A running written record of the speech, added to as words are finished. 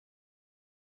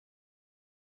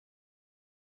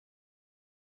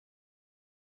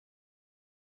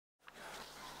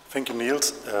Thank you,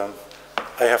 Niels.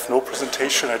 I have no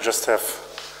presentation. I just have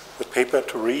the paper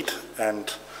to read, and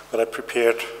what I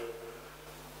prepared,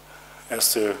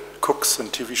 as the cooks and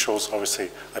TV shows always say,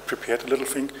 I prepared a little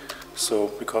thing. So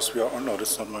because we are, oh no,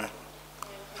 that's not my.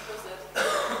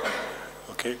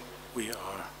 Okay, we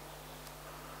are.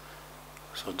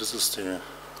 So this is the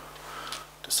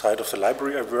side of the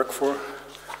library I work for.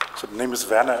 So the name is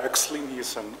Werner Oechslin. He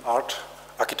is an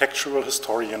architectural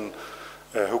historian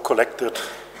who collected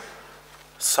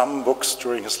some books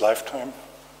during his lifetime.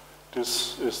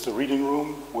 This is the reading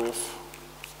room with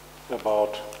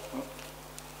about,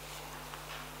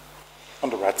 on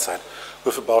the right side,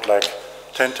 with about like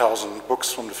 10,000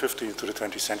 books from the 15th to the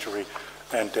 20th century.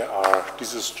 And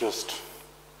this is just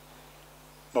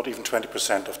not even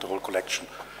 20% of the whole collection.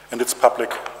 And it's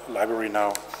public library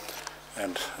now.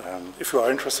 And if you are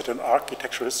interested in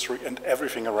architectural history and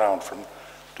everything around, from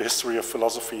the history of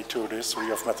philosophy to the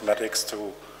history of mathematics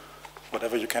to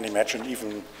whatever you can imagine,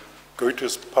 even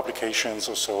Goethe's publications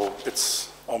or so, it's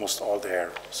almost all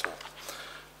there. So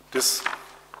this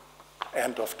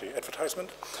end of the advertisement.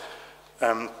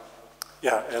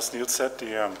 Yeah, as Niels said,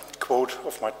 the quote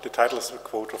of the title is a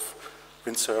quote of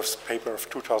Windsurf's paper of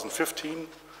 2015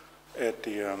 at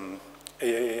the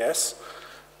AAAS,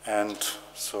 and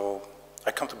so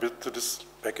I come to this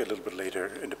back a little bit later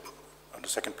on the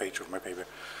second page of my paper.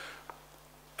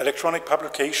 Electronic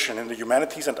publication in the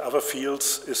humanities and other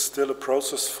fields is still a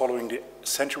process following the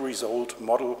centuries-old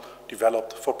model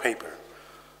developed for paper.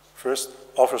 First,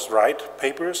 authors write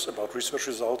papers about research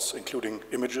results, including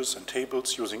images and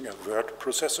tables, using a word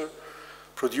processor,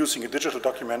 producing a digital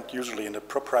document, usually in a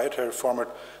proprietary format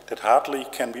that hardly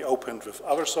can be opened with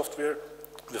other software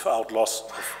without loss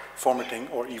of formatting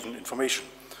or even information.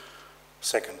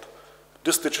 Second,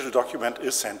 this digital document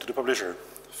is sent to the publisher.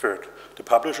 Third, the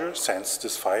publisher sends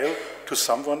this file to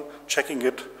someone checking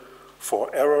it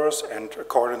for errors and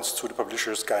accordance to the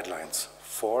publisher's guidelines.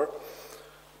 Four,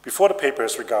 before the paper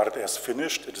is regarded as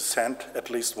finished, it is sent at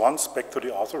least once back to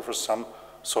the author for some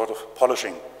sort of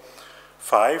polishing.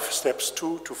 5, steps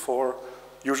 2 to 4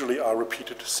 usually are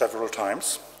repeated several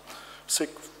times.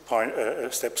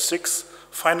 Step 6,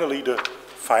 finally the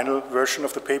final version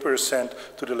of the paper is sent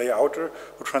to the layouter,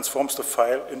 who transforms the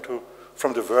file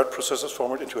from the word processor's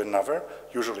format into another,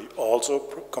 usually also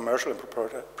commercial and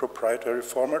proprietary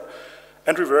format,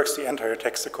 and reworks the entire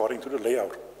text according to the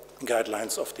layout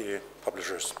guidelines of the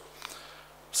publishers.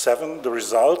 7, the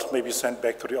result may be sent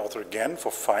back to the author again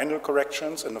for final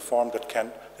corrections in a format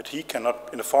that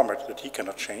he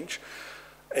cannot change.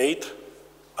 8,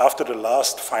 after the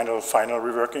last final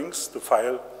reworkings, the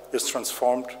file is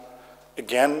transformed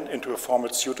again into a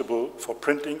format suitable for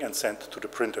printing and sent to the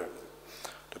printer.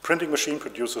 The printing machine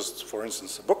produces, for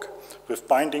instance, a book with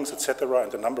bindings, etc.,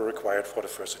 and the number required for the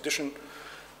first edition.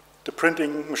 The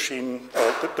printing machine,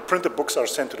 the printed books are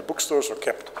sent to the bookstores or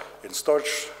kept in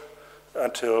storage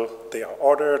until they are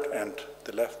ordered, and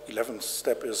the 11th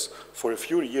step is, for a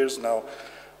few years now,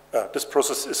 this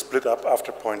process is split up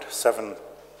after point 7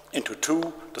 into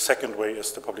 2. The second way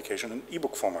is the publication in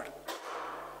ebook format.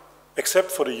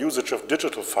 Except for the usage of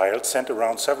digital files sent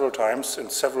around several times in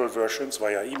several versions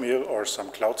via email or some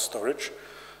cloud storage,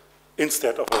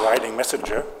 instead of a writing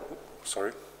messenger,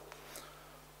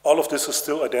 all of this is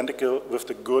still identical with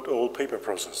the good old paper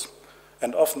process.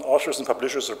 And often authors and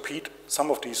publishers repeat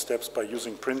some of these steps by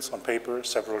using prints on paper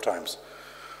several times.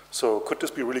 So could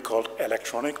this be really called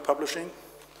electronic publishing?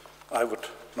 I would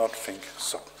not think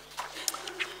so.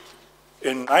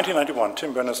 In 1991,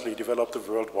 Tim Berners-Lee developed the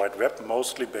World Wide Web,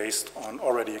 mostly based on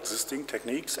already existing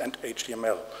techniques and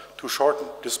HTML, to shorten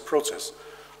this process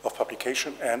of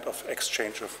publication and of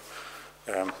exchange of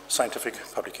scientific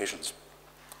publications.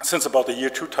 Since about the year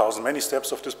 2000, many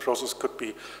steps of this process could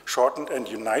be shortened and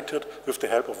united with the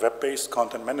help of web-based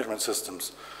content management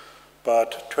systems.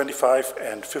 But 25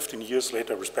 and 15 years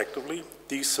later, respectively,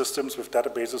 these systems with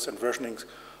databases and versionings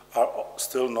are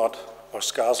still not or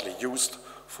scarcely used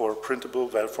for printable,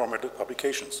 well-formatted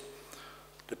publications.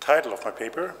 The title of my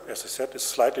paper, as I said, is a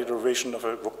slight derivation of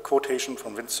a quotation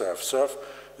from Windsurf. Surf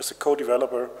is a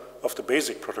co-developer of the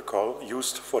basic protocol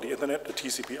used for the internet, the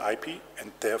TCP/IP,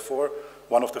 and therefore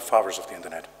one of the fathers of the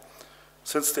internet.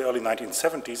 Since the early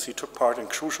 1970s, he took part in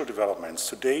crucial developments.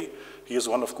 Today, he is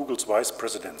one of Google's vice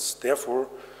presidents. Therefore,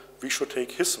 we should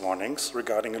take his warnings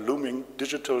regarding a looming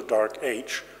digital dark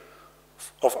age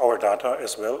of our data,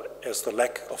 as well as the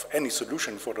lack of any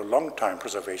solution for the long-time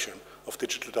preservation of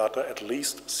digital data, at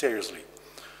least seriously.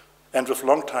 And with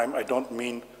long time, I don't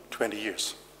mean 20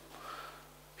 years.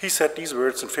 He said these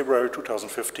words in February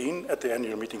 2015 at the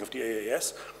annual meeting of the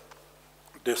AAS.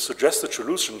 The suggested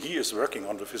solution he is working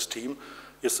on with his team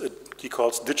he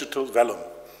calls digital vellum.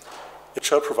 It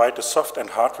shall provide a soft and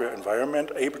hardware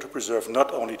environment able to preserve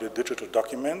not only the digital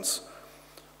documents,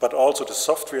 but also the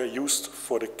software used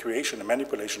for the creation and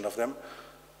manipulation of them,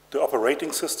 the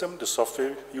operating system the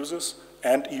software uses,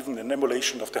 and even an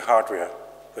emulation of the hardware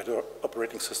that the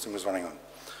operating system is running on.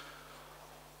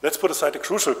 Let's put aside the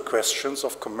crucial questions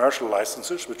of commercial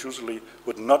licenses, which usually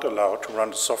would not allow to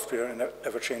run the software in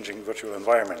ever-changing virtual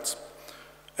environments.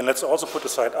 And let's also put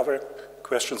aside other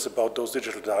questions about those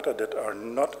digital data that are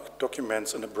not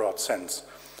documents in a broad sense.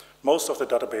 Most of the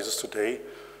databases today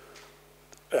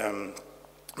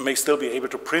may still be able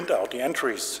to print out the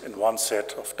entries in one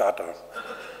set of data,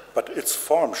 but its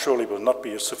form surely will not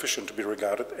be sufficient to be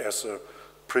regarded as a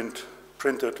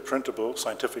printable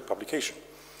scientific publication.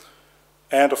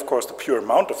 And of course, the pure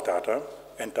amount of data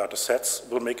and data sets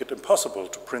will make it impossible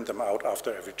to print them out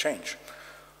after every change.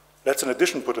 Let's in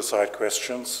addition put aside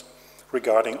questions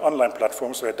regarding online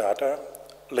platforms where data,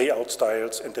 layout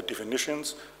styles and their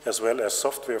definitions, as well as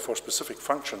software for specific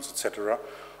functions, etc.,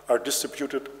 are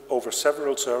distributed over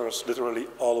several servers literally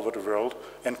all over the world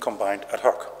and combined ad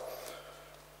hoc.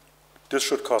 This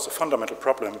should cause a fundamental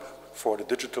problem for the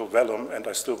digital vellum, and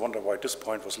I still wonder why this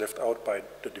point was left out by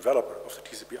the developer of the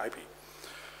TCP/IP.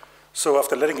 So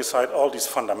after letting aside all these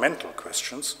fundamental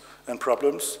questions and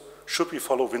problems, should we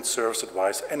follow Windsurf's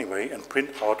advice anyway and print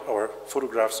out our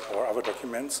photographs or other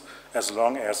documents as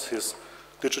long as his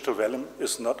digital vellum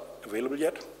is not available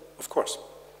yet? Of course,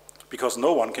 because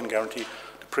no one can guarantee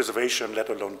the preservation, let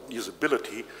alone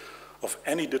usability, of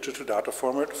any digital data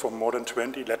format for more than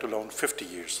 20, let alone 50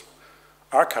 years.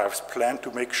 Archives plan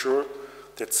to make sure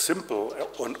that simple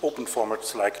and open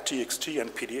formats like TXT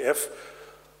and PDF,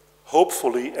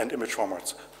 hopefully, and image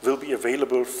formats will be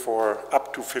available for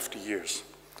up to 50 years.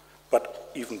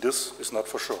 But even this is not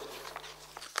for sure.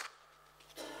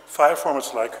 File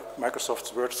formats like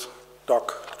Microsoft's Word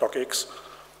docx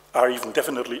are even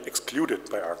definitely excluded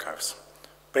by archives.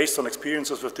 Based on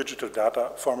experiences with digital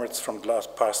data formats from the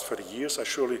past 30 years, I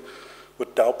surely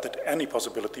would doubt that any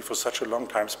possibility for such a long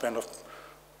time span of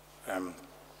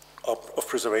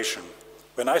preservation.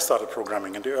 When I started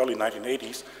programming in the early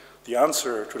 1980s, the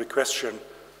answer to the question,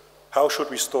 how should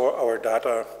we store our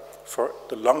data for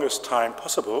the longest time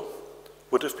possible,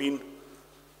 would have been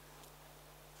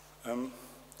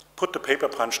put the paper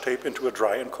punch tape into a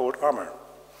dry and cold armor.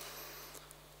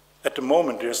 At the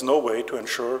moment, there is no way to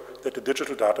ensure that the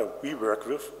digital data we work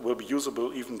with will be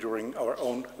usable even during our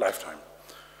own lifetime.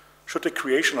 Should the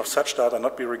creation of such data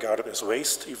not be regarded as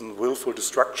waste, even willful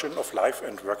destruction of life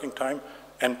and working time,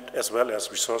 and as well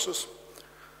as resources?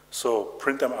 So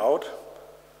print them out,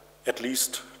 at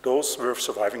least those worth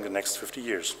surviving the next 50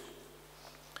 years.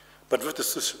 But with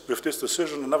this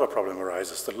decision, another problem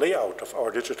arises. The layout of our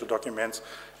digital documents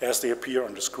as they appear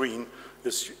on the screen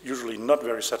is usually not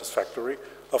very satisfactory,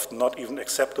 often not even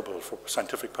acceptable for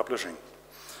scientific publishing.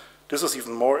 This is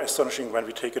even more astonishing when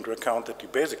we take into account that the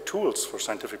basic tools for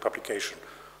scientific publication,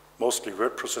 mostly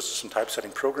word processors and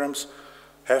typesetting programs,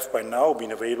 have by now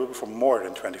been available for more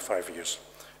than 25 years.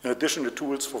 In addition, the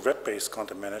tools for web-based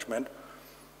content management,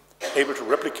 able to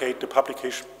replicate the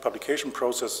publication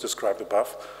process described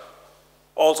above,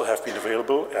 also have been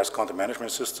available as content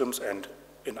management systems, and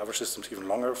in other systems even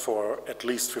longer, for at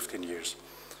least 15 years.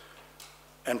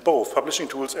 And both publishing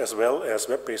tools as well as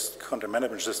web-based content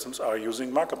management systems are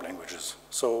using markup languages.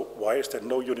 So why is there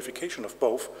no unification of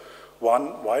both,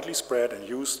 one widely spread and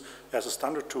used as a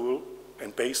standard tool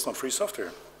and based on free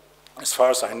software? As far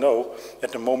as I know,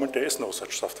 at the moment there is no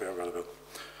such software available.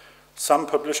 Some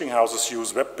publishing houses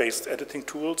use web-based editing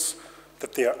tools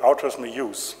that their authors may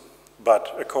use,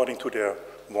 but according to their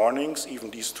warnings,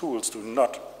 even these tools do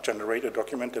not generate a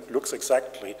document that looks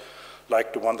exactly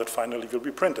like the one that finally will be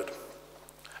printed.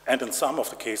 And in some of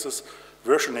the cases,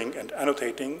 versioning and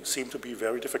annotating seem to be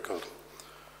very difficult.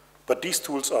 But these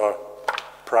tools are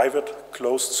private,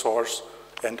 closed source,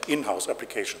 and in-house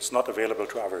applications, not available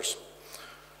to others.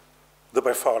 The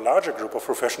by far larger group of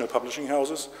professional publishing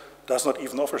houses does not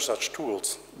even offer such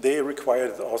tools. They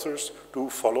require the authors to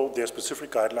follow their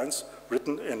specific guidelines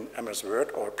written in MS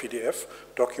Word or PDF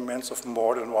documents of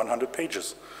more than 100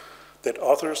 pages that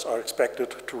authors are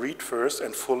expected to read first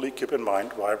and fully keep in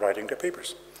mind while writing their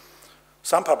papers.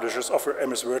 Some publishers offer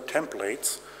MS Word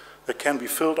templates that can be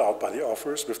filled out by the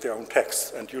authors with their own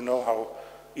text, and you know how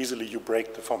easily you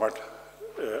break the format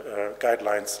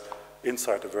guidelines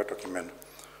inside the Word document.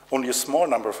 Only a small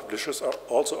number of publishers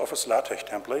also offers LaTeX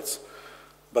templates,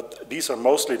 but these are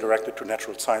mostly directed to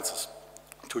natural sciences.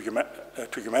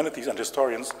 To humanities and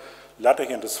historians,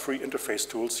 LaTeX and its free interface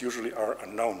tools usually are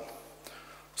unknown.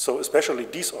 So especially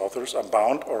these authors are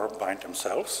bound or bind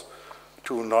themselves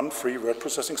to non-free word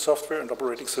processing software and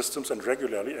operating systems and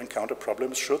regularly encounter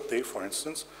problems should they, for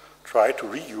instance, try to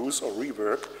reuse or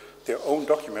rework their own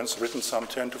documents written some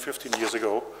 10 to 15 years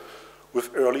ago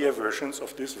with earlier versions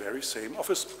of this very same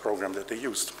Office program that they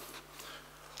used.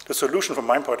 The solution from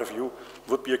my point of view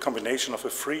would be a combination of a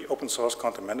free open source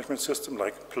content management system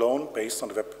like Plone based on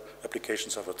the web application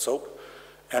server SOAP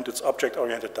and its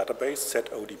object-oriented database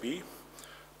ZODB,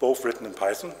 both written in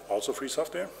Python, also free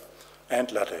software,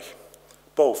 and LaTeX.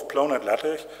 Both Plone and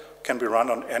LaTeX can be run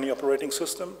on any operating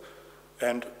system,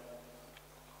 and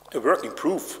a working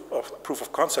proof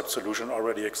of concept solution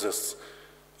already exists.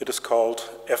 It is called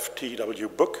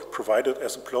FTW Book, provided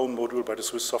as a Plone module by the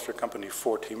Swiss software company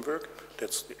 4Teamwork.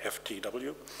 That's the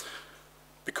FTW.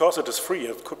 Because it is free,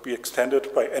 it could be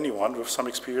extended by anyone with some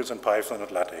experience in Python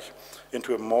and LaTeX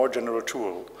into a more general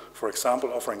tool, for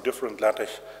example, offering different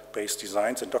LaTeX-based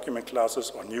designs and document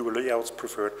classes or new layouts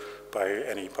preferred by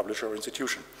any publisher or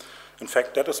institution. In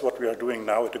fact, that is what we are doing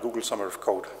now at the Google Summer of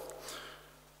Code.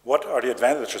 What are the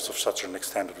advantages of such an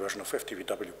extended version of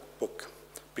FTW Book?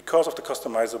 Because of the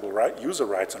customizable user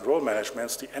rights and role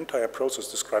managements, the entire process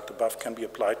described above can be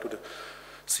applied to the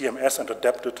CMS and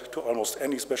adapted to almost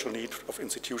any special need of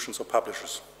institutions or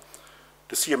publishers.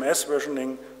 The CMS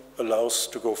versioning allows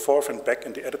to go forth and back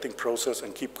in the editing process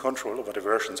and keep control over the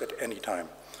versions at any time.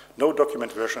 No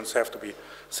document versions have to be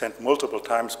sent multiple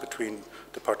times between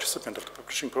the participant of the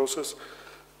publishing process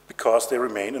because they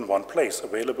remain in one place,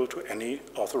 available to any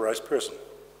authorized person.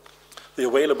 The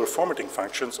available formatting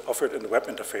functions offered in the web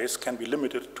interface can be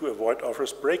limited to avoid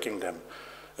authors breaking them,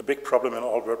 a big problem in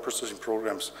all word processing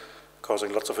programs,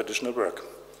 causing lots of additional work.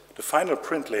 The final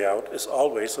print layout is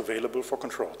always available for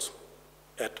controls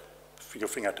at your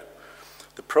fingertip.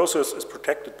 The process is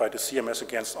protected by the CMS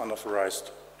against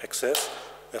unauthorized access,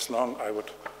 as long, I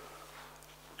would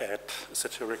add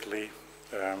satirically,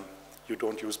 you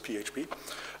don't use PHP.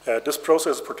 This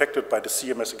process is protected by the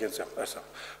CMS against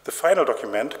the final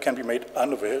document can be made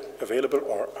available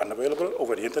or unavailable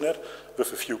over the internet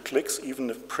with a few clicks, even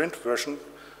if a print version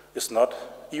is not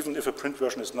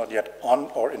yet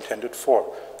on or intended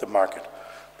for the market.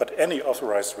 But any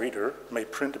authorized reader may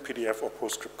print a PDF or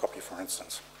PostScript copy, for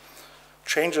instance.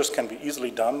 Changes can be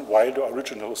easily done while the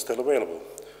original is still available.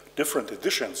 Different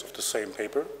editions of the same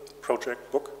paper,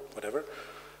 project, book, whatever,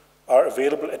 are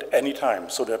available at any time,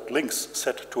 so that links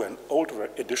set to an old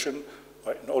edition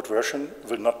or an old version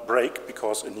will not break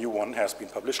because a new one has been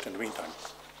published in the meantime.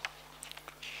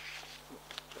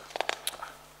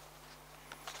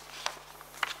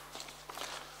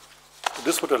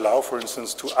 This would allow, for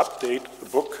instance, to update a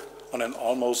book on an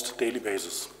almost daily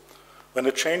basis. When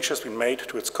a change has been made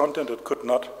to its content, it could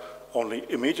not only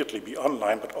immediately be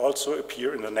online, but also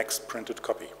appear in the next printed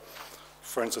copy,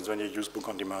 for instance, when you use Book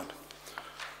on Demand.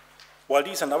 While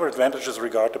these and other advantages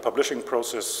regard the publishing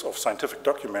process of scientific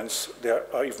documents, there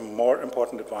are even more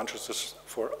important advantages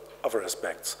for other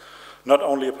aspects. Not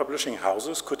only publishing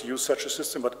houses could use such a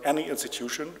system, but any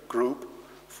institution, group,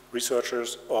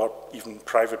 researchers, or even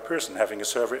private person having a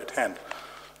server at hand,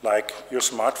 like your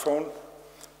smartphone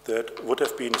that would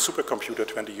have been a supercomputer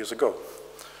 20 years ago,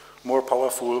 more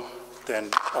powerful than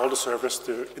all the servers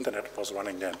the internet was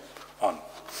running then on.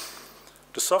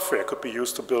 The software could be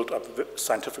used to build up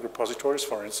scientific repositories,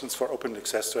 for instance, for open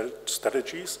access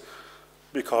strategies,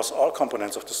 because all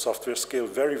components of the software scale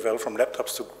very well from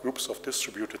laptops to groups of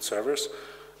distributed servers.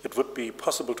 It would be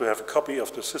possible to have a copy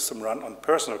of the system run on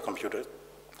personal computer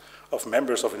of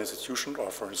members of an institution or,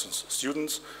 for instance,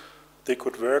 students. They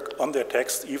could work on their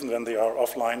text even when they are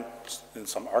offline in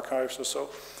some archives or so,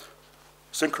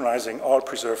 synchronizing all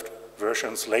preserved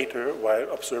versions later while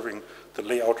observing the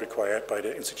layout required by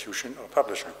the institution or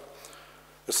publisher.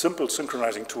 A simple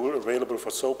synchronizing tool available for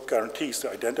SOAP guarantees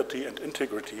the identity and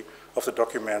integrity of the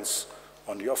documents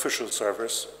on the official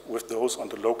servers with those on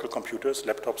the local computers,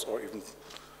 laptops, or even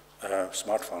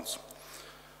smartphones.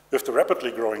 With the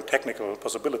rapidly growing technical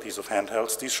possibilities of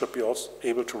handhelds, these should be also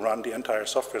able to run the entire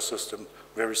software system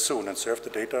very soon and serve the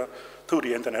data to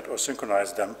the internet or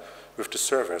synchronize them with the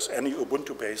servers. Any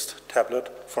Ubuntu-based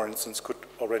tablet, for instance, could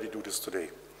already do this today.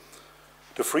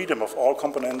 The freedom of all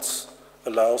components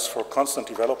allows for constant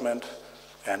development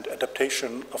and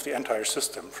adaptation of the entire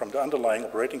system, from the underlying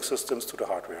operating systems to the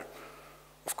hardware.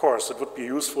 Of course, it would be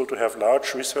useful to have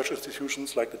large research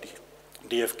institutions like the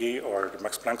DFG or the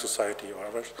Max Planck Society or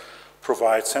others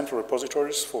provide central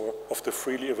repositories of the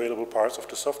freely available parts of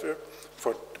the software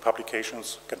for the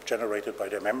publications generated by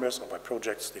their members or by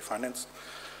projects they finance.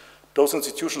 Those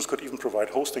institutions could even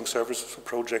provide hosting services for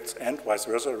projects and vice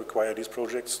versa, require these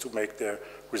projects to make their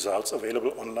results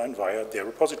available online via their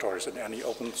repositories in any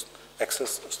open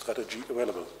access strategy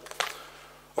available.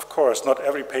 Of course, not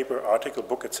every paper, article,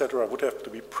 book, etc. would have to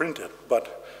be printed,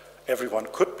 but everyone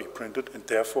could be printed and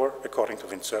therefore, according to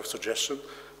Windsurf's suggestion,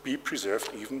 be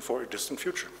preserved even for a distant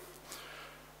future.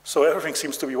 So everything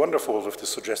seems to be wonderful with this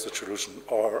suggested solution,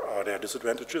 or are there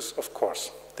disadvantages? Of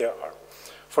course, there are.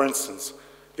 For instance,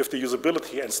 if the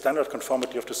usability and standard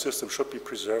conformity of the system should be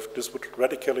preserved, this would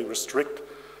radically restrict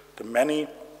the many,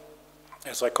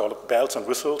 as I call it, bells and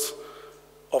whistles,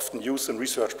 often used in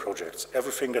research projects.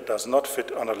 Everything that does not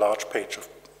fit on a large page of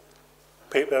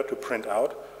paper to print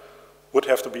out would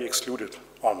have to be excluded,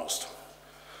 almost.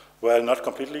 Well, not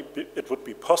completely, it would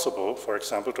be possible, for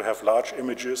example, to have large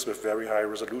images with very high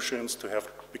resolutions, to have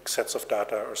big sets of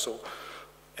data or so,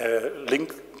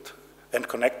 linked and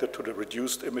connected to the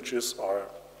reduced images or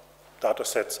data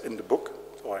sets in the book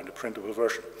or in the printable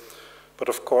version. But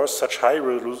of course, such high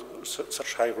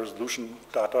resolution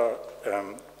data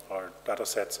or data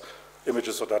sets,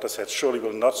 images or data sets surely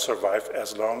will not survive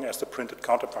as long as the printed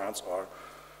counterparts or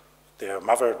their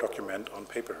mother document on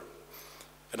paper.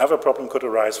 Another problem could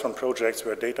arise from projects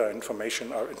where data and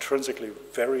information are intrinsically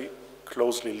very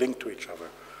closely linked to each other.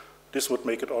 This would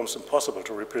make it almost impossible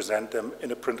to represent them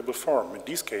in a printable form. In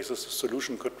these cases, the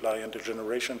solution could lie in the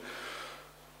generation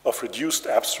of reduced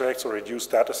abstracts or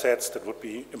reduced data sets that would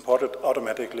be imported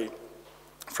automatically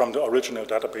from the original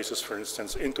databases, for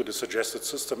instance, into the suggested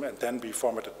system and then be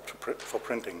formatted for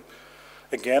printing.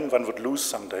 Again, one would lose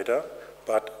some data,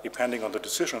 but depending on the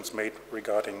decisions made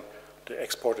regarding the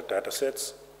exported data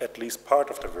sets, at least part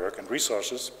of the work and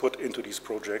resources put into these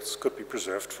projects could be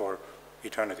preserved for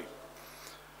eternity.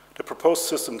 The proposed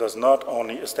system does not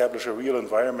only establish a real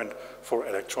environment for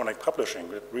electronic publishing,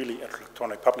 but really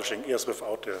electronic publishing is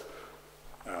without the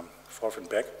forth and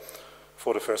back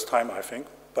for the first time, I think,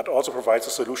 but also provides a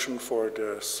solution for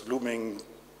the looming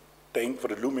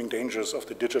dangers of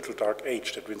the digital dark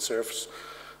age that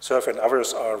Windsurf and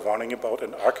others are warning about,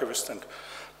 and archivists and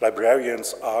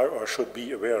librarians are or should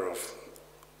be aware of.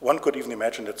 One could even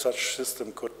imagine that such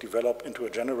system could develop into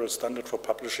a general standard for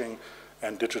publishing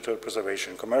and digital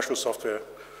preservation. Commercial software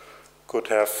could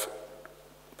have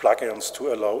plugins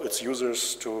to allow its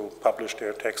users to publish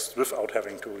their text without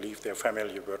having to leave their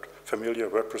familiar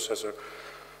word processor.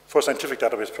 For scientific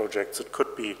database projects, it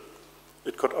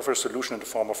could offer a solution in the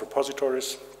form of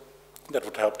repositories that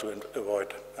would help to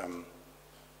avoid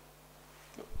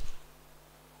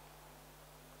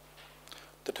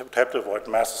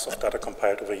masses of data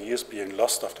compiled over years being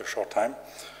lost after a short time,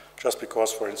 just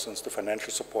because, for instance, the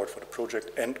financial support for the project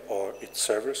and or its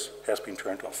servers has been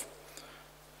turned off.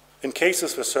 In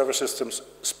cases where server systems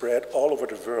spread all over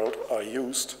the world are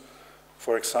used,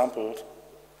 for example,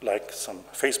 like some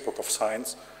Facebook of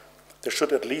science, there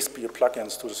should at least be a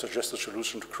plugins to the suggested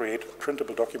solution to create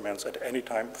printable documents at any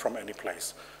time from any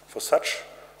place. For such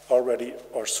already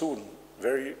or soon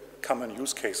very common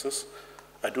use cases,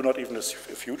 I do not even see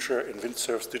a future in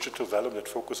Windsurf's digital realm that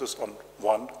focuses on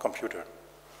one computer.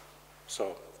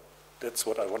 So that's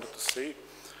what I wanted to say.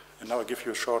 And now I give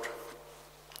you a short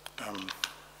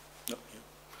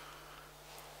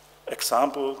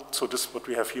example. So this, what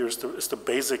we have here is the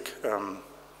basic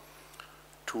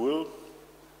tool.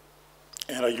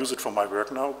 And I use it for my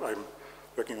work now. I'm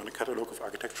working on a catalog of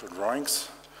architectural drawings.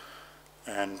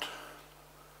 And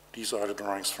these are the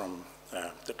drawings from,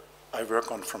 that I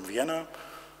work on from Vienna.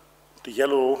 The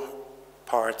yellow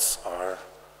parts are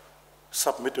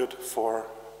submitted for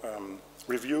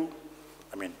review.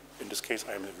 I mean, in this case,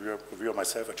 I am a reviewer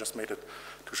myself. I just made it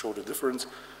to show the difference.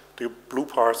 The blue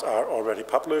parts are already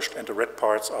published, and the red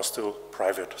parts are still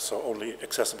private, so only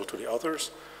accessible to the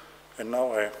authors. And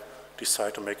now I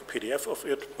decide to make a PDF of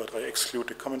it, but I exclude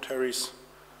the commentaries.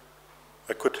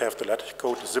 I could have the LaTeX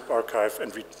code, the zip archive,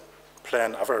 and we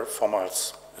plan other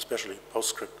formats, especially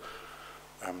PostScript,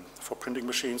 for printing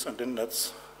machines, and then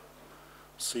let's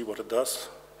see what it does.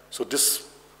 So this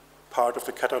part of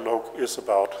the catalog is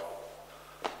about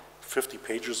 50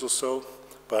 pages or so,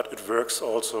 but it works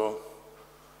also,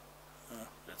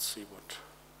 let's see what,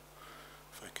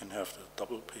 if I can have the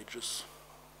double pages.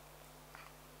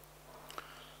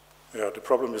 Yeah, the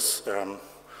problem is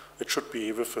it should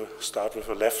be start with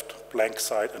a left blank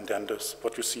side, and then this,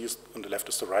 what you see is on the left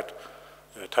is the right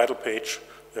title page.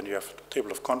 Then you have the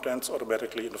table of contents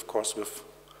automatically, and of course with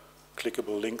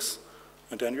clickable links.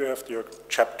 And then you have your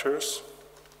chapters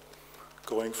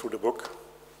going through the book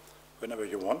whenever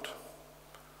you want.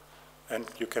 And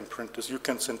you can print this. You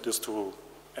can send this to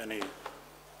any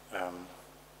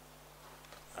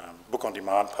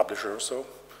book-on-demand publisher or so.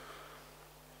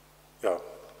 Yeah.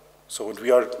 So and we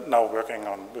are now working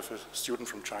on with a student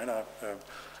from China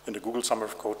in the Google Summer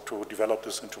of Code to develop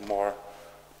this into more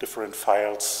different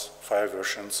files, file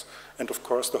versions. And of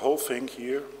course, the whole thing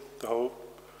here,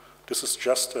 this is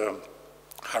just a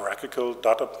hierarchical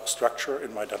data structure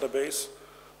in my database.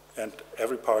 And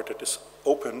every part that is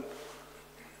open,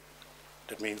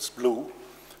 that means blue,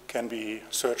 can be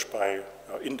searched by,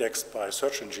 indexed by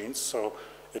search engines. So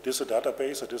it is a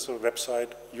database, it is a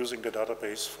website using the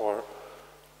database for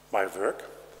my work,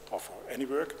 or for any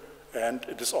work, and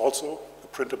it is also a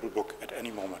printable book at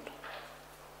any moment.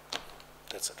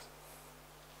 That's it.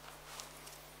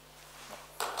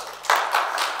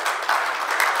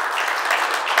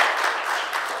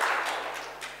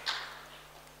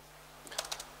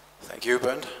 Thank you,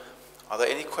 Bernd. Are there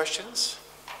any questions?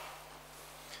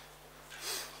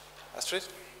 Astrid?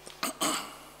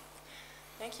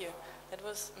 Thank you. That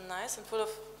was nice and full of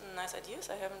nice ideas.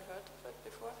 I haven't heard of it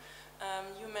before.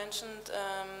 You mentioned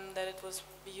that it would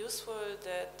be useful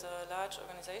that large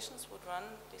organizations would run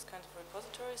these kinds of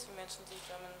repositories. You mentioned the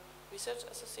German Research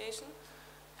Association.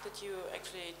 Did you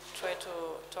actually try to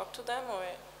talk to them or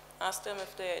ask them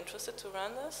if they're interested to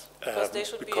run this? Because they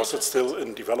should be interested. Because it's still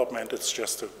in development, it's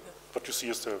just what you see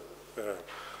is the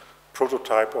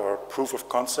prototype or proof of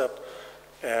concept,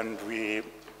 and we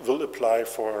will apply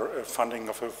for funding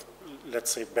of a,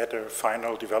 let's say, better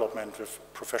final development with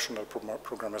professional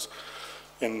programmers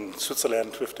in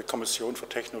Switzerland with the Kommission für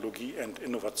Technologie and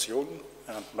Innovation.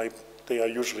 And they are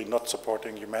usually not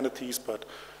supporting humanities, but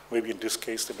maybe in this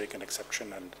case they make an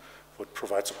exception and would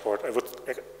provide support. I would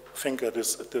think that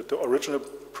the original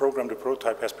program, the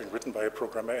prototype, has been written by a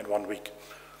programmer in 1 week.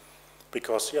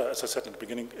 Because, yeah, as I said in the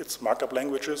beginning, it's markup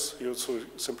languages. You also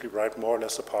simply write more or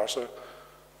less a parser,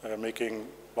 making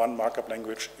one markup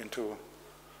language into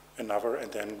another,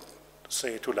 and then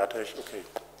say to LaTeX, okay,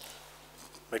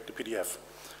 make the PDF.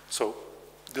 So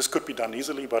this could be done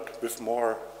easily, but with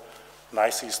more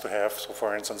niceties to have. So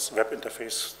for instance, web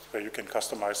interface, where you can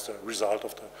customize the result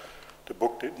of the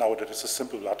book. Now that it's a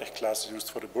simple LaTeX class used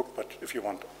for the book, but if you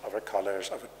want other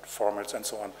colors, other formats, and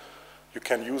so on, you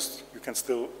can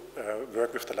still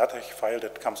work with the LaTeX file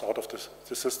that comes out of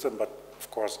the system, but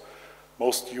of course,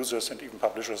 most users and even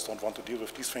publishers don't want to deal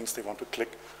with these things. They want to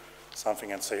click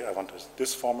something and say, I want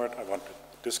this format, I want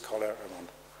this color, I want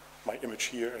my image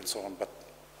here, and so on. But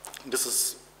this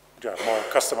is more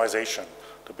customization.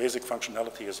 The basic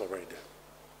functionality is already there.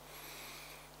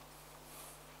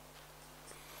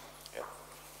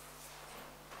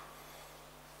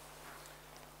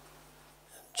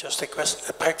 Just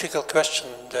a practical question.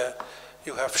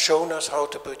 You have shown us how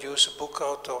to produce a book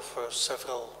out of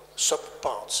several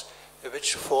subparts.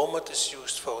 Which format is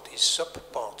used for these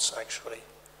subparts, actually?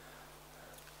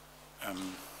 You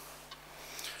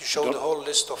show the whole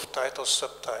list of titles,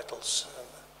 subtitles.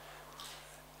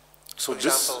 So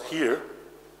this here,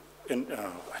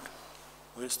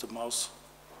 where's the mouse?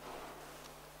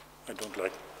 I don't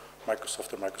like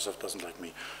Microsoft, and Microsoft doesn't like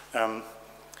me.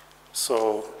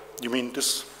 So you mean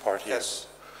this part here? Yes.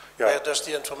 Yeah. Where does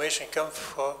the information come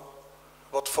from?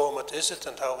 What format is it,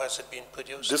 and how has it been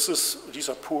produced? These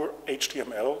are poor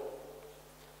HTML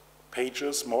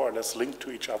pages, more or less linked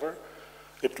to each other.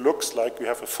 It looks like you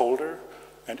have a folder,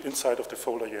 and inside of the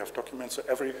folder you have documents. So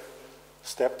every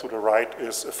step to the right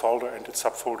is a folder and its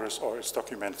subfolders or its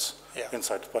documents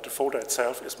inside. But the folder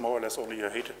itself is more or less only a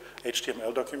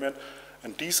HTML document,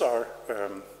 and these are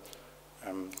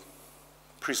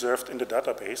preserved in the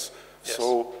database. Yes.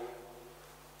 So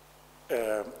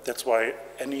that's why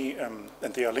and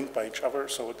they are linked by each other,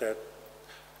 so that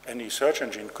any search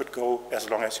engine could go, as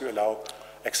long as you allow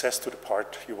access to the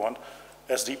part you want,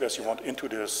 as deep as you want into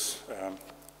this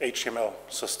HTML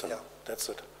system. Yeah. That's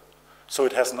it. So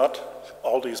it has not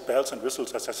all these bells and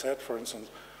whistles, as I said. For instance,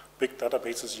 big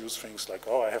databases use things like,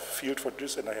 oh, I have a field for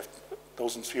this and I have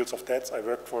dozens of fields of that. I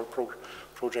worked for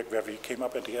a project where we came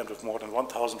up at the end with more than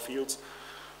 1,000 fields.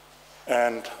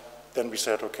 And then we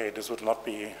said, okay, this would not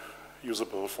be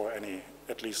usable for any,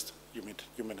 at least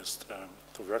humanist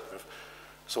to work with.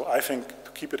 So I think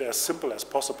to keep it as simple as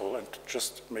possible and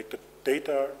just make the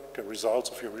data, the results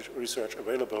of your research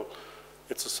available,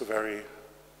 it's just a very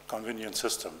convenient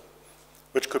system,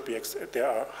 which could be, there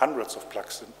are hundreds of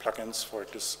plugins for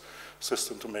this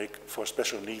system to make for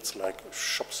special needs like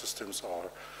shop systems or,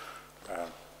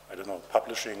 I don't know,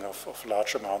 publishing of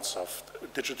large amounts of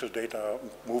digital data,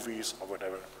 movies or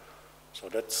whatever. So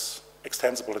that's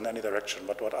extensible in any direction,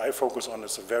 but what I focus on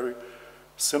is a very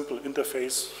simple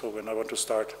interface. So when I want to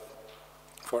start,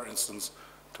 for instance,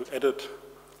 to edit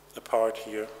a part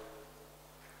here,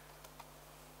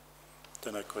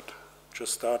 then I could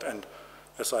just start, and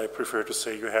as I prefer to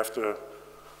say, you have the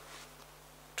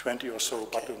 20 or so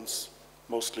buttons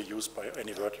mostly used by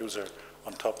any Word user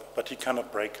on top, but he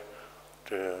cannot break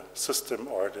the system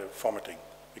or the formatting,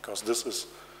 because this is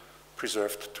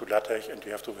preserved to LaTeX, and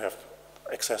you have to have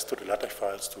access to the LaTeX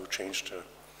files to change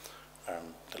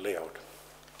the layout.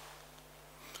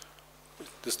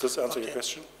 Does this answer your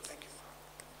question? Thank you.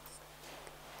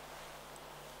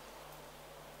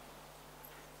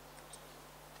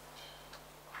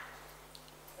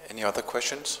 Any other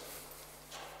questions?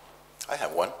 I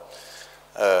have one.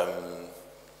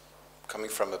 Coming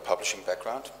from a publishing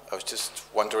background, I was just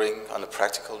wondering, on a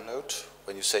practical note,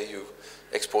 when you say you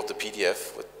export the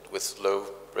PDF with low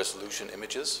resolution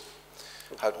images,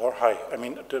 or high. I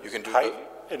mean, you can do high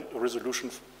in resolution,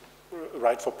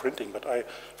 right, for printing, but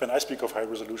when I speak of high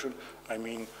resolution, I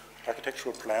mean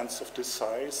architectural plans of this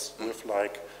size with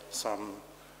like some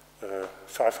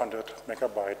 500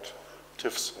 megabyte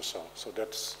TIFFs or so. So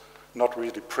that's not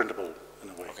really printable in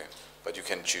a way. Okay, but you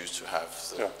can choose to have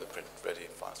the print-ready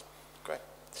files. Great.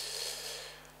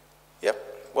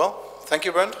 Yep. Well, thank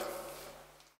you, Bernd.